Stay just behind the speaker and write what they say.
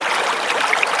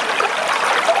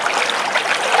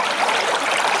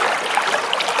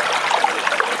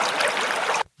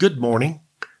Good morning.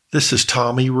 This is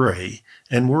Tommy Ray,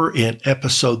 and we're in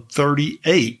episode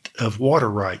 38 of Water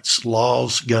Rights,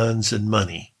 Laws, Guns, and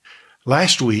Money.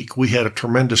 Last week, we had a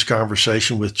tremendous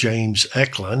conversation with James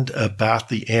Eklund about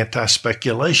the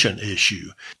anti-speculation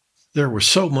issue. There was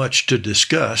so much to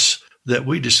discuss that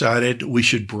we decided we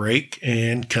should break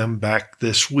and come back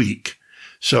this week.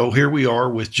 So here we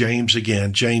are with James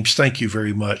again. James, thank you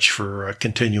very much for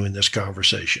continuing this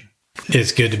conversation.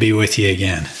 It's good to be with you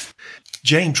again.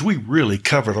 James, we really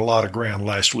covered a lot of ground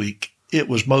last week. It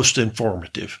was most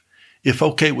informative. If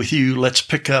okay with you, let's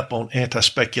pick up on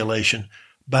anti-speculation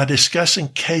by discussing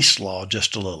case law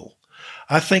just a little.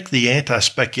 I think the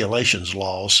anti-speculations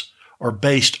laws are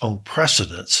based on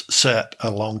precedents set a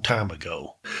long time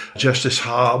ago. Justice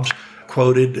Hobbs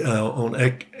quoted on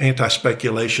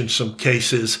anti-speculation some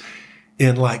cases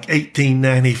in like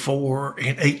 1894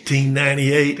 and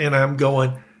 1898, and I'm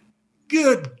going,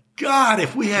 good God,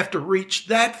 if we have to reach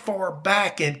that far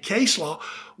back in case law,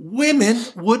 women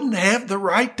wouldn't have the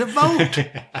right to vote.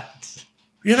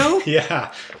 You know?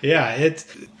 Yeah. It's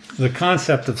the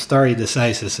concept of stare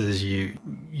decisis is you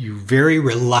very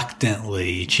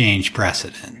reluctantly change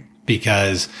precedent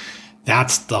because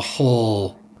that's the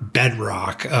whole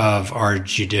bedrock of our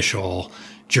judicial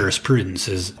jurisprudence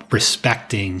is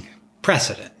respecting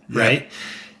precedent, right? Yep.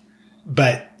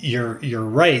 But you're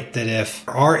right that if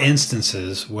there are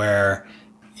instances where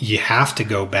you have to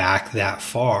go back that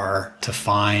far to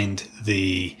find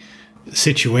the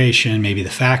situation, maybe the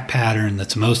fact pattern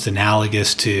that's most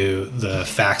analogous to the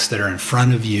facts that are in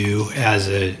front of you as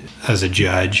a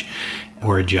judge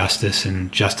or a justice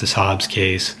in Justice Hobbs'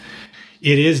 case,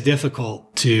 it is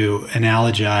difficult to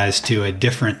analogize to a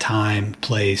different time,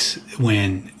 place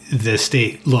when the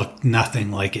state looked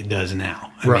nothing like it does now.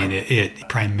 I mean, it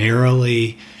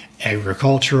primarily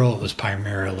agricultural, it was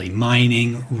primarily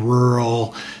mining,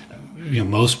 rural.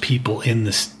 Most people in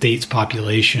the state's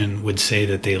population would say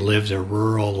that they lived a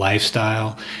rural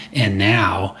lifestyle. And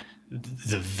now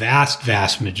the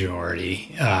vast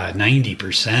majority,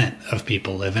 90% of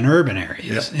people live in urban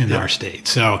areas in our state.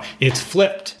 So it's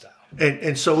flipped.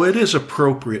 And so it is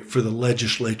appropriate for the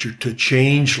legislature to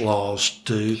change laws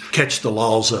to catch the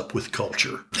laws up with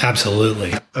culture.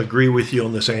 Absolutely. Agree with you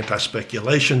on this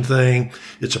anti-speculation thing.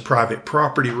 It's a private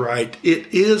property right.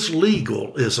 It is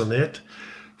legal, isn't it,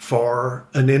 for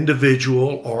an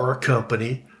individual or a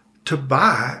company to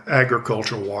buy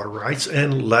agricultural water rights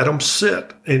and let them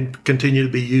sit and continue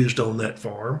to be used on that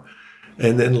farm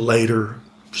and then later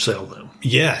sell them.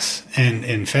 Yes. And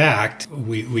in fact,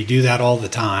 we do that all the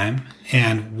time.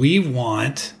 And we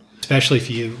want, especially if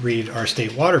you read our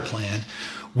state water plan,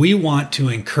 we want to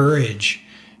encourage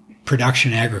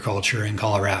production agriculture in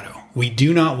Colorado. We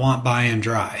do not want buy and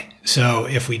dry. So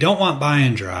if we don't want buy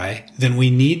and dry, then we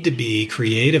need to be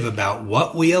creative about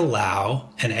what we allow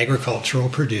an agricultural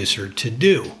producer to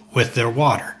do with their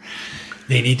water.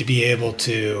 They need to be able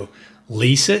to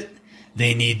lease it.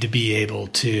 They need to be able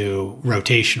to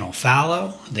rotational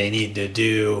fallow. They need to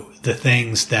do the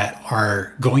things that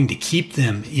are going to keep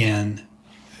them in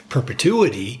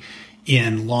perpetuity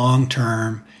in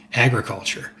long-term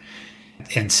agriculture.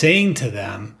 And saying to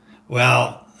them,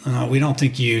 well, we don't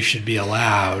think you should be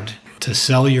allowed to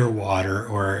sell your water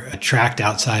or attract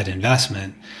outside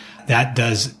investment, that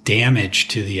does damage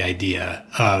to the idea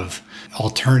of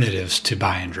alternatives to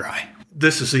buy and dry.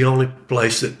 This is the only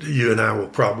place that you and I will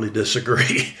probably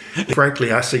disagree.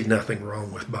 Frankly, I see nothing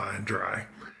wrong with buy and dry.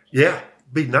 Yeah,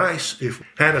 be nice if we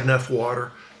had enough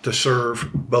water to serve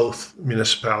both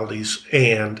municipalities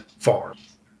and farms.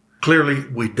 Clearly,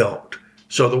 we don't.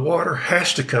 So the water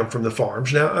has to come from the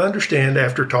farms. Now, I understand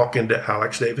after talking to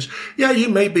Alex Davis, you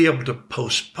may be able to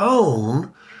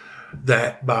postpone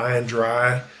that buy and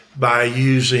dry by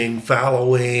using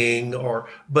fallowing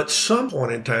but some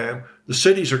point in time, the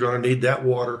cities are going to need that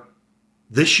water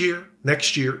this year,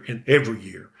 next year, and every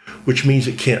year, which means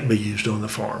it can't be used on the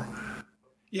farm.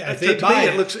 Yeah,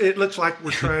 it looks like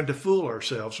we're trying to fool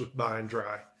ourselves with buy and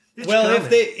dry.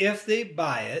 If they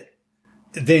buy it,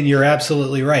 then you're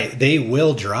absolutely right. They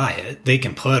will dry it. They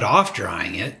can put off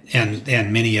drying it,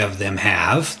 and many of them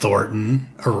have. Thornton,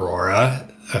 Aurora,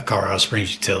 Colorado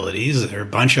Springs Utilities. There are a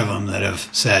bunch of them that have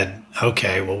said,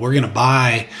 okay, well, we're going to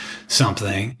buy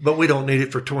something. But we don't need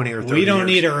it for 20 or 30 years. We don't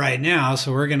need it right now,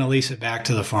 so we're going to lease it back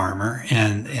to the farmer.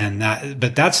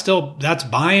 But that's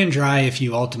buy and dry if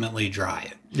you ultimately dry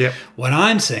it. Yep. What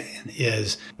I'm saying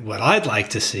is what I'd like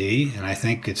to see, and I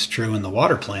think it's true in the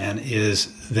water plan,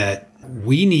 is that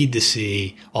we need to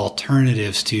see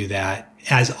alternatives to that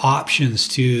as options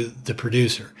to the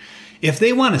producer. If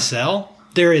they want to sell,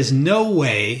 there is no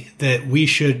way that we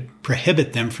should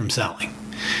prohibit them from selling.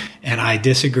 And I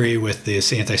disagree with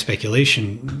this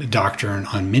anti-speculation doctrine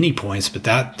on many points, but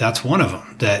that's one of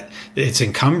them, that it's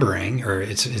encumbering or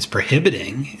it's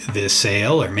prohibiting the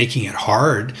sale or making it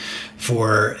hard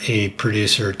for a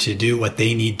producer to do what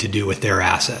they need to do with their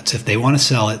assets. If they want to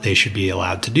sell it, they should be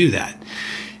allowed to do that.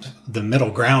 The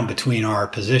middle ground between our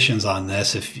positions on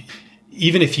this,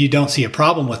 even if you don't see a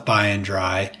problem with buy and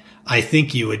dry, I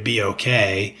think you would be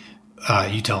okay,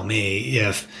 you tell me,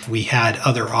 if we had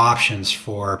other options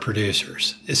for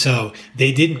producers. So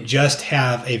they didn't just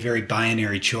have a very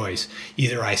binary choice.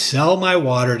 Either I sell my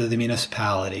water to the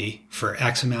municipality for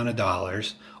X amount of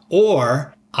dollars,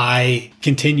 or I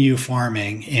continue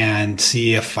farming and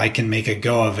see if I can make a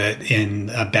go of it in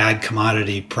a bad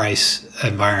commodity price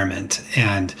environment.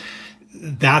 And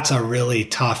that's a really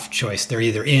tough choice. They're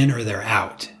either in or they're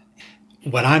out.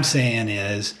 What I'm saying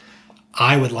is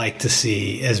I would like to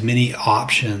see as many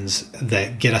options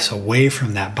that get us away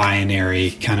from that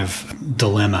binary kind of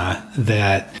dilemma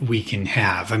that we can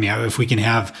have. I mean, if we can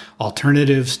have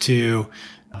alternatives to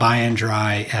buy and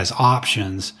dry as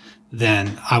options,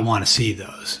 then I want to see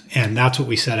those. And that's what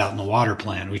we set out in the water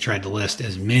plan. We tried to list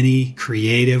as many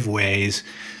creative ways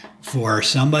for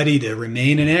somebody to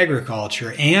remain in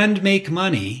agriculture and make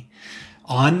money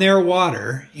on their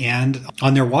water and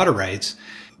on their water rights,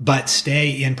 but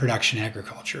stay in production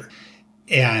agriculture.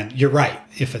 And you're right.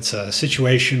 If it's a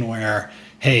situation where,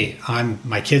 hey,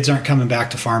 my kids aren't coming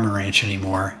back to farm and ranch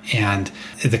anymore, and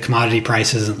the commodity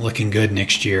price isn't looking good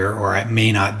next year, or it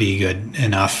may not be good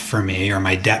enough for me, or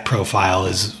my debt profile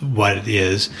is what it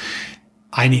is,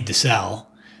 I need to sell.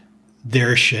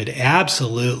 There should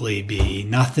absolutely be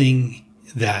nothing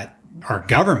that our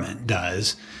government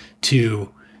does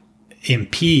to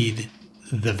impede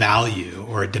the value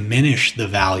or diminish the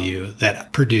value that a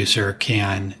producer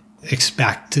can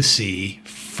expect to see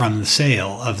from the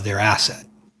sale of their asset.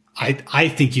 I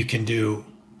think you can do,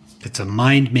 it's a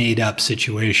mind made up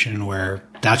situation where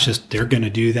they're going to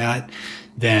do that,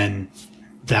 then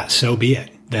so be it.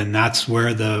 Then that's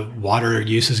where the water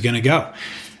use is going to go.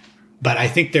 But I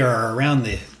think there are around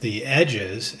the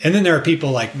edges. And then there are people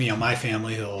like me, my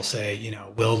family, who will say,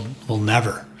 we'll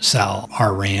never sell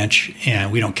our ranch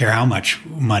and we don't care how much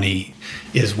money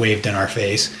is waved in our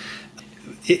face.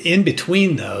 In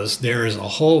between those, there is a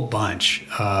whole bunch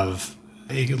of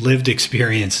lived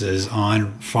experiences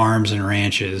on farms and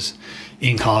ranches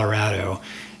in Colorado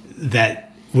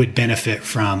that would benefit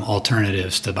from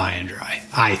alternatives to buy and dry.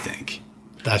 I think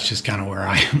that's just kind of where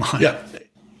I am on it. Yeah.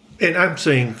 And I'm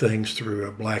seeing things through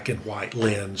a black and white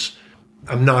lens.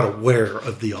 I'm not aware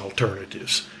of the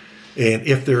alternatives. And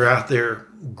if they're out there,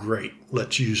 great,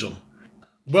 let's use them.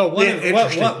 Well, one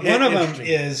of them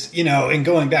is, and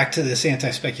going back to this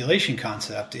anti-speculation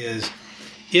concept is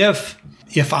if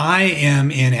I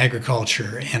am in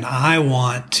agriculture and I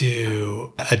want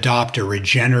to adopt a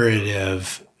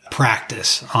regenerative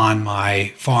practice on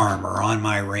my farm or on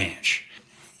my ranch,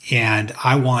 and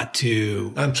I want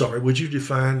to... I'm sorry, would you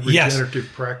define regenerative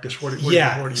practice? What do you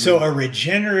mean? So a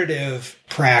regenerative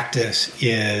practice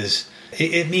is...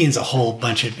 It means a whole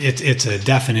bunch of... It's a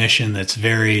definition that's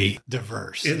very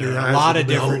diverse. There are a lot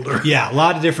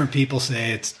of different people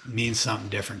say it means something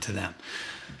different to them.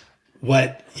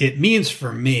 What it means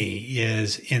for me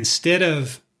is instead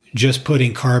of just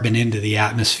putting carbon into the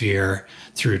atmosphere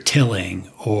through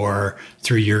tilling or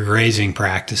through your grazing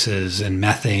practices and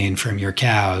methane from your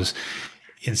cows,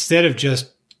 instead of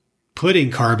just putting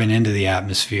carbon into the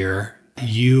atmosphere,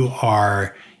 you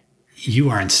are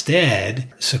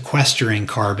instead sequestering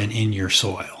carbon in your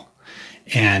soil.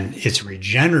 And it's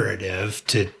regenerative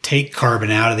to take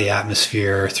carbon out of the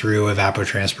atmosphere through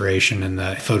evapotranspiration and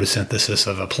the photosynthesis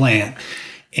of a plant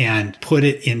and put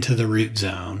it into the root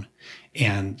zone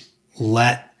and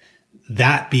let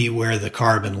that be where the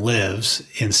carbon lives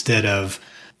instead of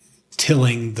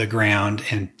tilling the ground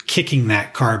and kicking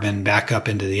that carbon back up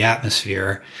into the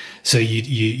atmosphere. So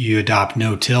you adopt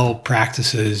no-till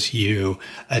practices, you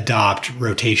adopt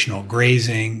rotational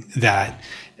grazing that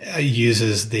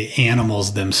uses the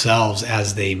animals themselves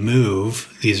as they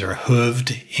move. These are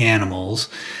hooved animals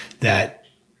that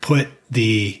put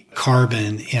the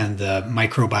carbon and the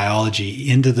microbiology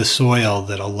into the soil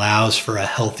that allows for a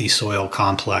healthy soil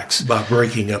complex. By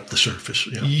breaking up the surface.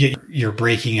 Yeah. You're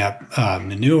breaking up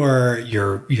manure,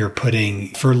 you're putting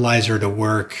fertilizer to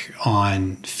work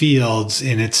on fields,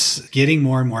 and it's getting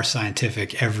more and more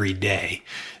scientific every day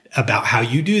about how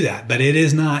you do that. But it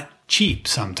is not cheap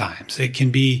sometimes. It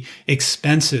can be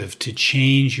expensive to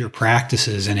change your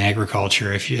practices in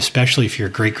agriculture, especially if your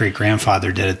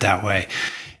great-great-grandfather did it that way.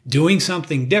 Doing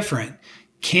something different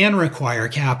can require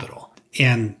capital.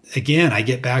 And again, I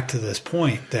get back to this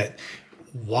point that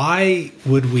why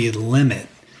would we limit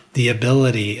the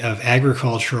ability of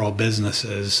agricultural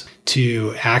businesses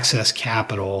to access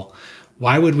capital?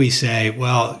 Why would we say,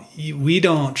 well, we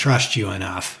don't trust you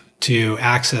enough to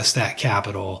access that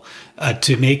capital,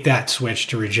 to make that switch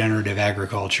to regenerative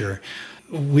agriculture?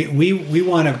 We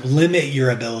want to limit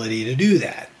your ability to do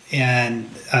that. And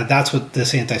that's what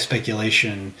this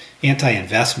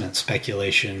anti-investment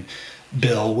speculation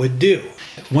bill would do.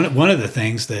 One of the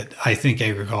things that I think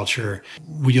agriculture,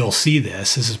 you'll see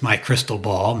this is my crystal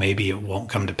ball. Maybe it won't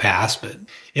come to pass, but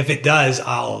if it does,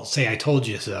 I'll say I told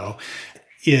you so,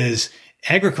 is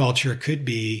agriculture could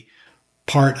be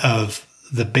part of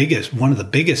one of the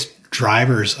biggest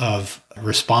drivers of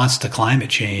response to climate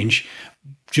change,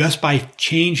 just by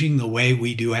changing the way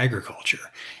we do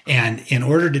agriculture. And in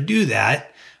order to do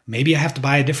that, maybe I have to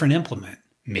buy a different implement.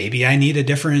 Maybe I need a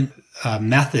different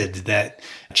method that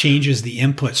changes the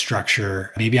input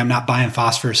structure. Maybe I'm not buying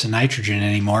phosphorus and nitrogen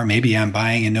anymore. Maybe I'm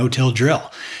buying a no-till drill.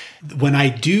 When I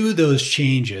do those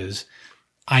changes,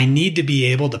 I need to be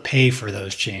able to pay for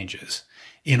those changes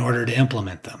in order to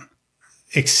implement them.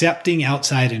 Accepting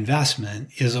outside investment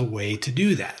is a way to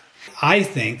do that. I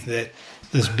think that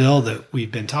this bill that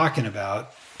we've been talking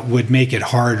about would make it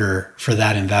harder for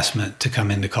that investment to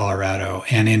come into Colorado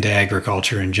and into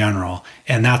agriculture in general.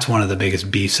 And that's one of the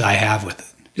biggest beefs I have with it.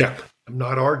 Yeah, I'm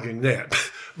not arguing that.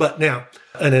 But now,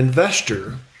 an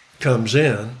investor comes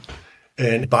in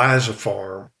and buys a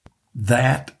farm.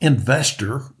 That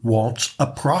investor wants a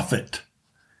profit.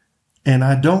 And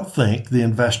I don't think the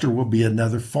investor will be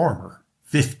another farmer.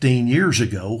 15 years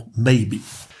ago, maybe.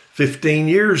 15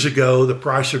 years ago, the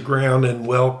price of ground in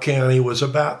Weld County was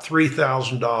about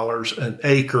 $3,000 an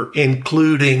acre,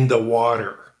 including the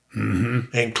water.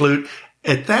 Mm-hmm.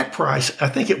 At that price, I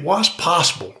think it was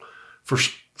possible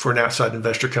for an outside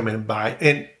investor to come in and buy,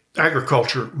 and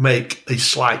agriculture make a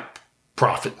slight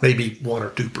profit, maybe 1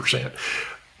 or 2%.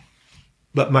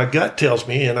 But my gut tells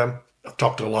me, and I've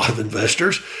talked to a lot of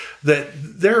investors, that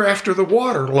they're after the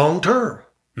water long term.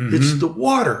 Mm-hmm. It's the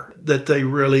water that they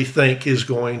really think is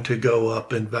going to go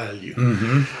up in value.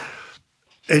 Mm-hmm.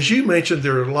 As you mentioned,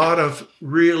 there are a lot of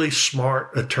really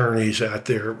smart attorneys out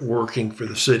there working for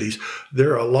the cities.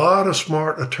 There are a lot of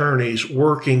smart attorneys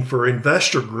working for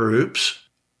investor groups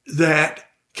that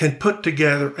can put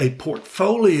together a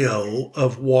portfolio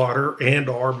of water and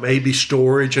or maybe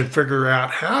storage and figure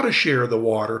out how to share the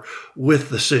water with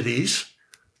the cities.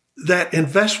 That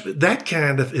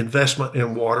kind of investment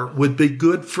in water would be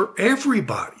good for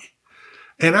everybody.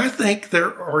 And I think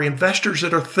there are investors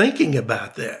that are thinking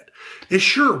about that. It's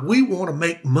sure, we want to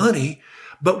make money,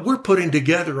 but we're putting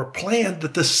together a plan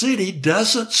that the city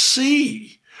doesn't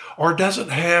see or doesn't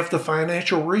have the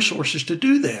financial resources to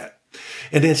do that.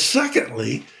 And then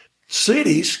secondly,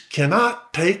 cities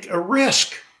cannot take a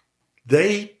risk.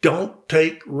 They don't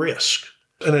take risk.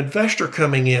 An investor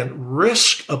coming in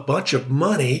risks a bunch of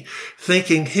money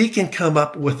thinking he can come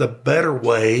up with a better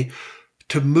way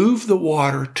to move the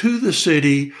water to the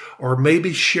city or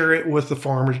maybe share it with the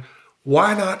farmers.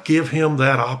 Why not give him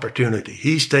that opportunity?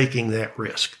 He's taking that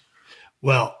risk.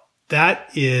 Well, that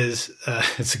is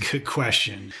it's a good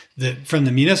question. From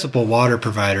the municipal water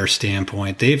provider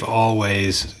standpoint, they've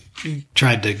always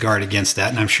tried to guard against that.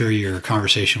 And I'm sure your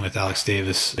conversation with Alex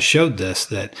Davis showed this,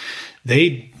 that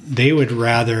they would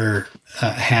rather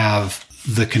have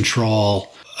the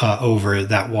control over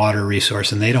that water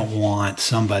resource, and they don't want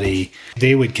somebody.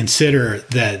 They would consider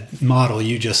that model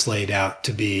you just laid out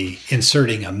to be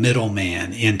inserting a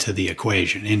middleman into the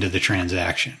equation, into the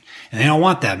transaction. And they don't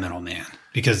want that middleman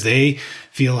because they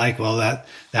feel like, well,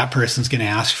 that person's going to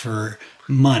ask for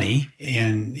money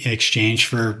in exchange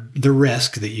for the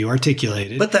risk that you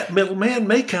articulated. But that middleman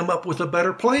may come up with a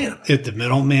better plan. The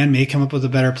middleman may come up with a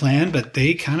better plan, but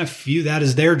they kind of view that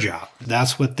as their job.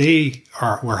 That's what they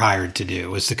were hired to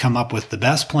do, is to come up with the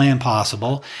best plan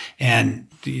possible. And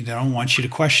they don't want you to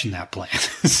question that plan.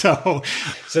 so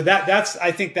that's,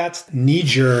 I think that's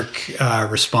knee-jerk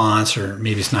response, or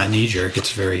maybe it's not knee-jerk.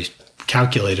 It's very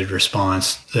calculated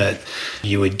response that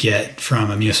you would get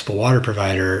from a municipal water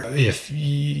provider if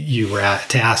you were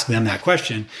to ask them that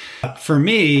question. For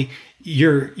me,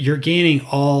 you're gaining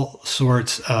all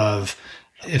sorts of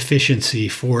efficiency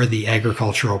for the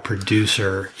agricultural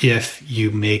producer if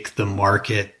you make the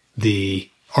market the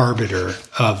arbiter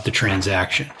of the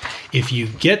transaction. If you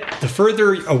get the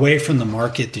further away from the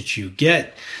market that you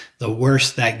get, the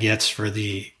worse that gets for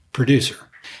the producer.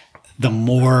 The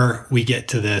more we get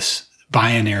to this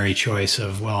binary choice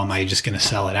of, well, am I just going to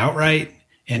sell it outright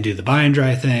and do the buy and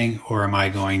dry thing, or am I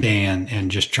going to and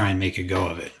just try and make a go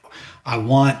of it? I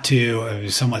want to,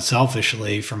 somewhat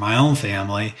selfishly for my own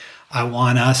family, I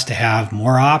want us to have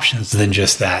more options than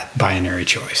just that binary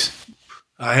choice.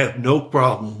 I have no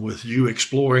problem with you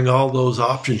exploring all those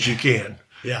options you can.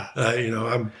 Yeah.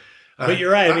 But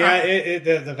you're right.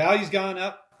 The value's gone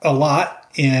up a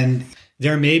lot, and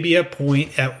there may be a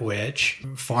point at which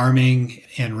farming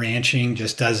and ranching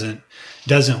just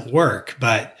doesn't work.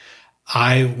 But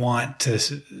I want to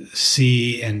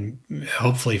see and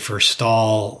hopefully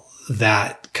forestall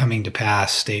that coming to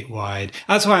pass statewide.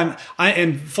 That's why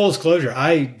in full disclosure,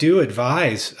 I do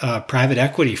advise private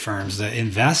equity firms that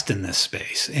invest in this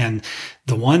space. And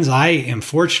the ones I am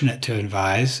fortunate to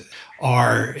advise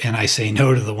are, and I say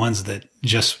no to the ones that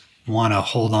just want to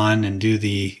hold on and do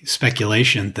the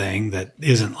speculation thing that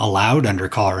isn't allowed under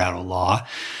Colorado law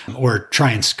or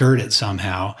try and skirt it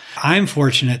somehow. I'm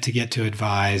fortunate to get to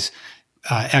advise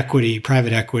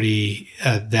private equity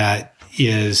that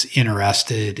is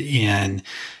interested in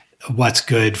what's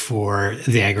good for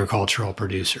the agricultural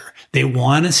producer. They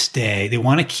want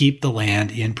to keep the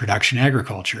land in production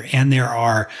agriculture. And there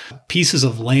are pieces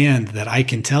of land that I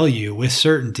can tell you with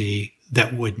certainty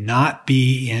that would not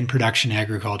be in production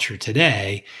agriculture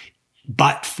today,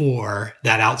 but for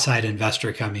that outside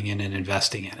investor coming in and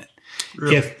investing in it.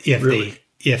 Really?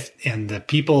 And the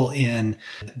people in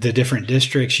the different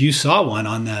districts, you saw one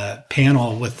on the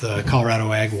panel with the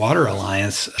Colorado Ag Water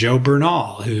Alliance, Joe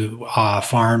Bernal, who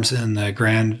farms in the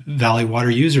Grand Valley Water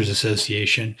Users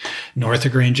Association, north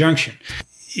of Grand Junction.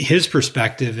 His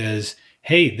perspective is,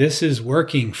 hey, this is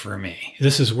working for me.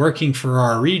 This is working for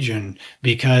our region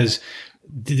because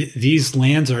these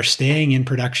lands are staying in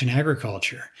production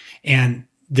agriculture, and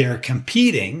they're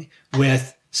competing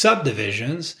with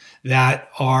subdivisions that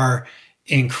are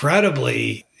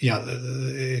incredibly,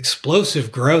 the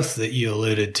explosive growth that you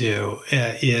alluded to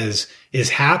is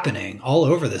happening all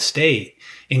over the state,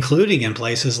 including in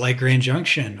places like Grand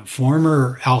Junction.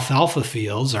 Former alfalfa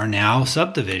fields are now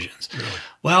subdivisions. Really?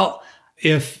 Well,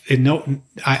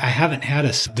 I haven't had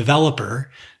a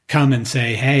developer come and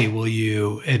say, hey, will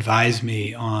you advise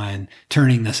me on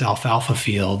turning this alfalfa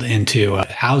field into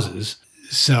houses?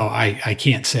 So I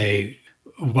can't say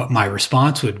what my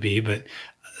response would be, but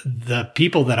the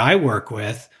people that I work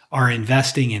with are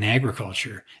investing in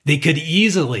agriculture. They could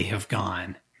easily have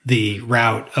gone the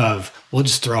route of, we'll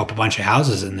just throw up a bunch of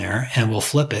houses in there and we'll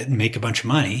flip it and make a bunch of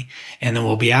money and then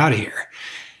we'll be out of here.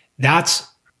 That's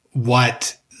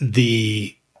what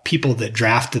the people that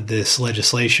drafted this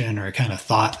legislation or kind of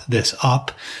thought this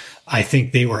up, I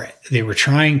think they were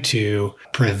trying to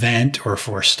prevent or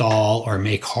forestall or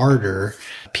make harder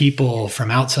people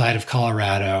from outside of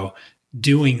Colorado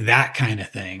doing that kind of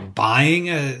thing, buying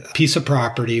a piece of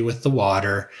property with the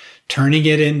water, turning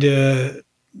it into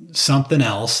something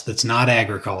else that's not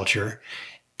agriculture,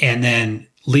 and then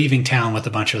leaving town with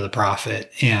a bunch of the profit.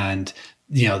 And,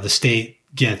 the state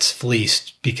gets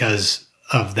fleeced because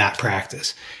of that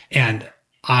practice. And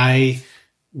I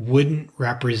wouldn't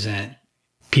represent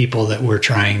people that were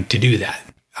trying to do that.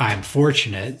 I'm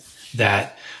fortunate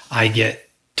that I get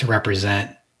to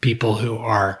represent people who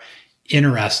are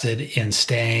interested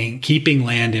in keeping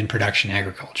land in production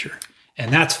agriculture.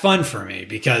 And that's fun for me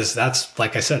because that's,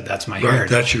 like I said, that's my heritage.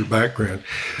 That's your background.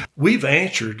 We've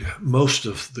answered most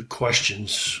of the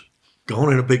questions,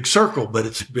 gone in a big circle, but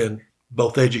it's been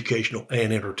both educational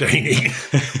and entertaining.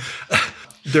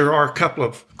 There are a couple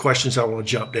of questions I want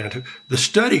to jump down to. The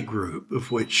study group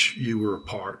of which you were a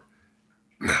part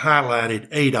highlighted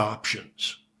 8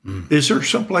 options. Is there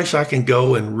someplace I can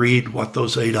go and read what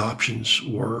those 8 options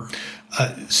were?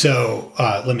 So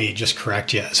let me just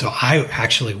correct you. So I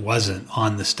actually wasn't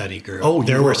on the study group. Oh,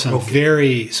 there were some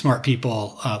very smart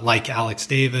people like Alex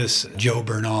Davis, Joe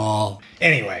Bernal.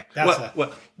 Anyway,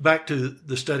 back to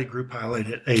the study group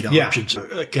highlighted 8 options.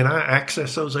 Can I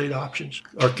access those 8 options,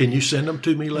 or can you send them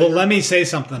to me later? Well, let me say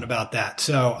something about that.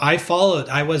 So I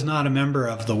was not a member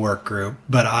of the work group,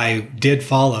 but I did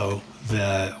follow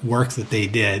the work that they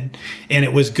did. And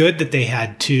it was good that they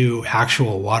had 2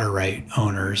 actual water right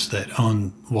owners that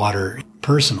own water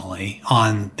personally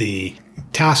on the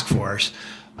task force,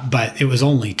 but it was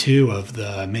only 2 of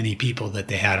the many people that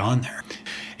they had on there.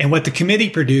 And what the committee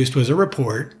produced was a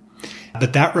report,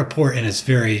 but that report, and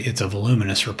it's a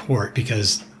voluminous report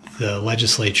because the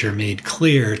legislature made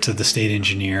clear to the state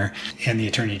engineer and the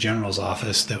attorney general's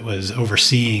office that was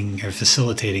overseeing or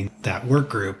facilitating that work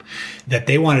group that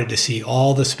they wanted to see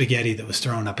all the spaghetti that was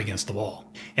thrown up against the wall.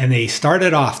 And they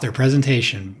started off their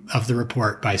presentation of the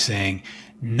report by saying,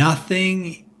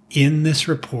 nothing in this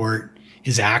report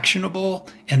is actionable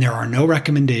and there are no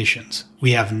recommendations.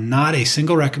 We have not a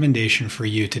single recommendation for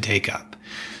you to take up.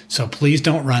 So please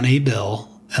don't run a bill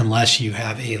unless you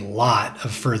have a lot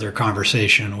of further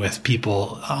conversation with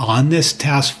people on this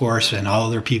task force and all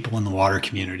other people in the water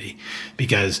community,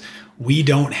 because we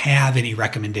don't have any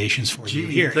recommendations for you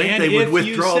here. You'd think they would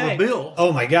withdraw the bill.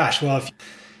 Oh my gosh. Well,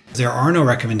 there are no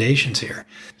recommendations here.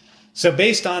 So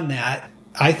based on that,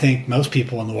 I think most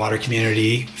people in the water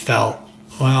community felt,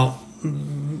 well,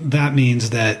 that means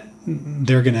that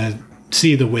they're going to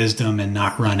see the wisdom in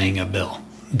not running a bill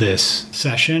this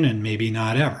session and maybe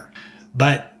not ever.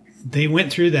 But they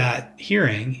went through that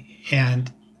hearing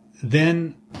and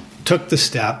then took the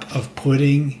step of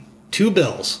putting 2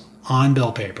 bills on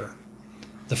bill paper.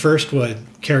 The first would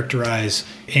characterize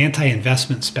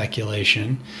anti-investment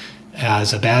speculation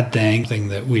as a bad thing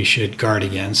that we should guard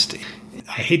against.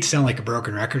 I hate to sound like a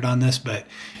broken record on this, but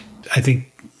I think,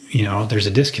 there's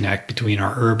a disconnect between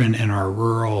our urban and our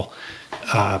rural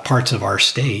parts of our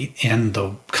state and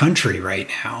the country right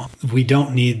now. We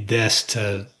don't need this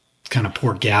to kind of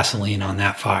pour gasoline on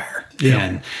that fire. Yeah.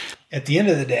 And at the end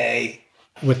of the day,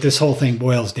 what this whole thing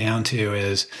boils down to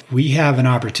is we have an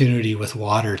opportunity with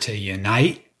water to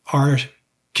unite our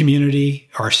community,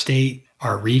 our state,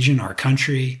 our region, our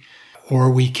country,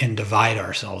 or we can divide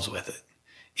ourselves with it.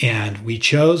 And we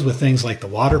chose with things like the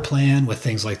water plan, with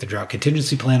things like the drought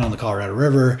contingency plan on the Colorado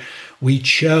River, we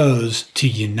chose to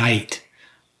unite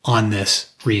on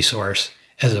this resource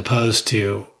as opposed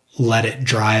to let it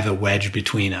drive a wedge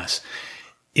between us.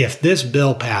 If this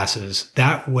bill passes,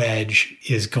 that wedge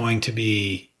is going to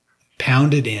be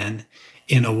pounded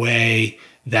in a way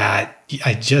that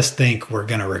I just think we're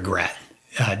going to regret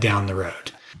down the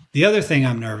road. The other thing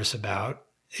I'm nervous about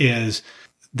is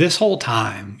this whole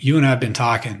time, you and I have been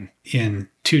talking in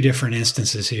 2 different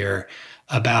instances here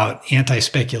about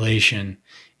anti-speculation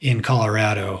in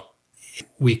Colorado.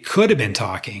 We could have been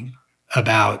talking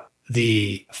about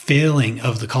the failing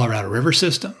of the Colorado River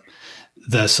system,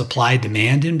 the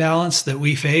supply-demand imbalance that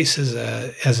we face as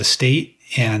a state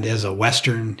and as a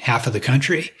western half of the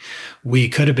country. We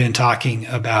could have been talking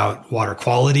about water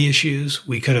quality issues.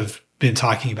 We could have been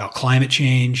talking about climate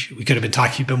change. We could have been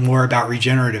talking a bit more about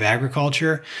regenerative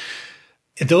agriculture.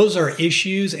 Those are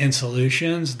issues and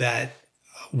solutions that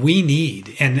we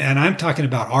need. And I'm talking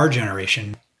about our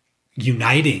generation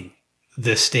uniting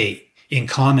the state in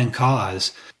common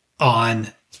cause on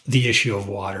the issue of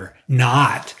water,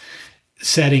 not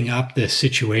setting up this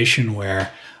situation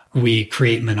where we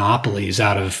create monopolies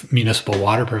out of municipal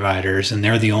water providers and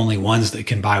they're the only ones that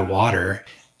can buy water.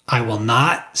 I will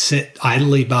not sit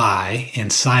idly by in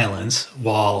silence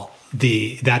while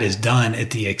that is done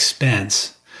at the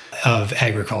expense of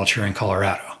agriculture in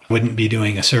Colorado. Wouldn't be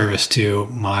doing a service to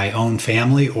my own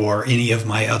family or any of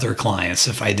my other clients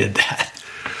if I did that.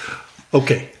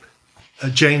 Okay.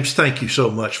 James, thank you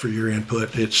so much for your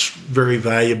input. It's very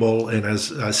valuable and,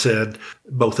 as I said,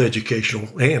 both educational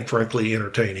and, frankly,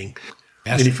 entertaining.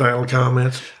 Yes. Any final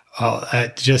comments?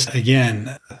 Just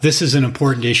again, this is an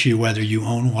important issue whether you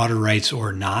own water rights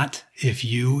or not. If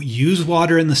you use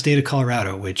water in the state of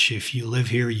Colorado, which if you live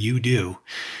here, you do,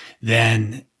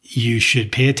 then you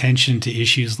should pay attention to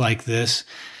issues like this,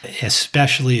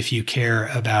 especially if you care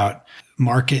about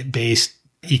market-based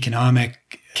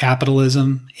economic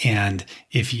capitalism. And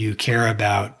if you care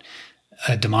about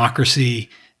a democracy,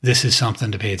 this is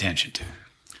something to pay attention to.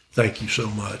 Thank you so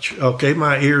much. Okay,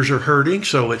 my ears are hurting,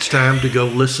 so it's time to go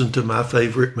listen to my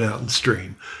favorite mountain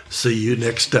stream. See you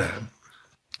next time.